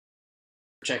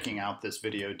Checking out this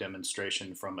video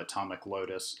demonstration from Atomic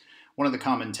Lotus. One of the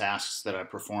common tasks that I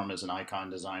perform as an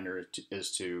icon designer is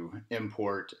to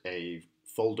import a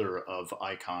folder of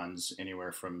icons,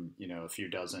 anywhere from a few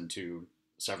dozen to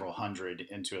several hundred,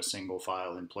 into a single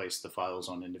file and place the files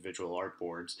on individual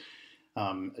artboards.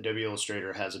 Adobe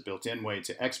Illustrator has a built-in way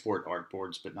to export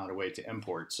artboards, but not a way to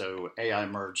import. So AI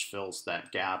Merge fills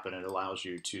that gap, and it allows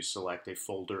you to select a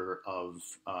folder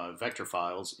of vector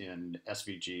files in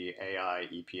SVG, AI,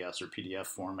 EPS, or PDF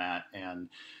format, and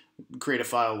create a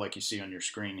file like you see on your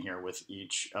screen here with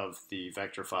each of the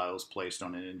vector files placed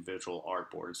on an individual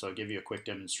artboard. So I'll give you a quick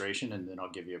demonstration, and then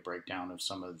I'll give you a breakdown of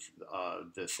some of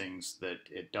the things that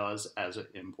it does as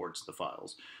it imports the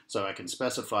files. So I can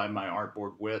specify my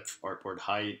artboard width, artboard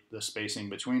height, the spacing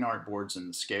between artboards, and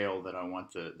the scale that I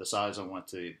want, the size I want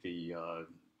the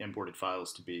imported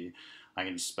files to be. I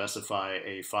can specify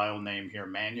a file name here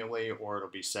manually, or it'll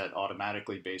be set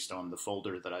automatically based on the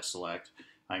folder that I select.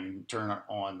 I can turn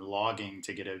on logging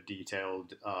to get a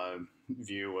detailed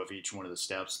view of each one of the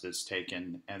steps that's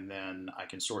taken, and then I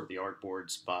can sort the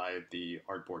artboards by the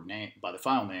artboard name, by the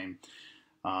file name,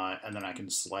 and then I can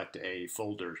select a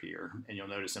folder here. And you'll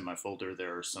notice in my folder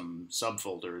there are some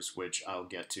subfolders, which I'll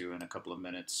get to in a couple of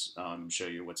minutes, show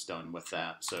you what's done with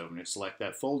that. So I'm going to select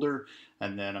that folder,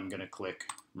 and then I'm going to click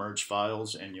Merge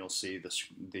Files, and you'll see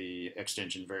the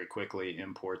extension very quickly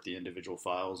import the individual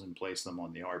files and place them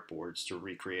on the artboards to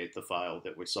recreate the file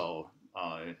that we saw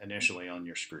initially on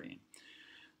your screen.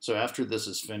 So after this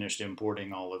is finished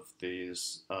importing all of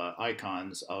these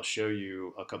icons, I'll show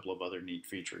you a couple of other neat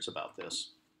features about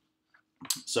this.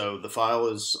 So the file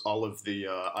is, all of the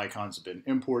icons have been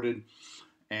imported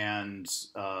and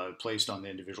placed on the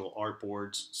individual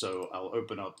artboards. So I'll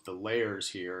open up the layers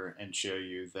here and show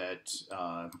you that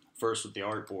first with the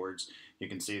artboards, you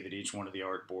can see that each one of the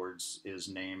artboards is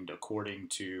named according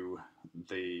to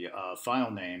the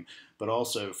file name, but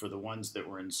also for the ones that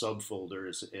were in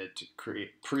subfolders, it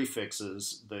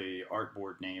prefixes the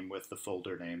artboard name with the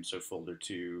folder name. So folder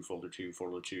 2, folder 2,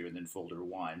 folder 2, and then folder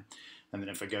 1. And then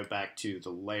if I go back to the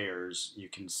layers, you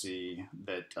can see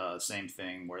that same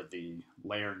thing where the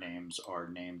layer names are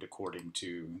named according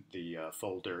to the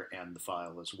folder and the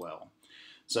file as well.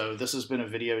 So this has been a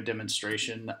video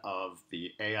demonstration of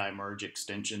the AI Merge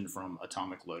extension from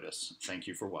Atomic Lotus. Thank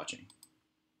you for watching.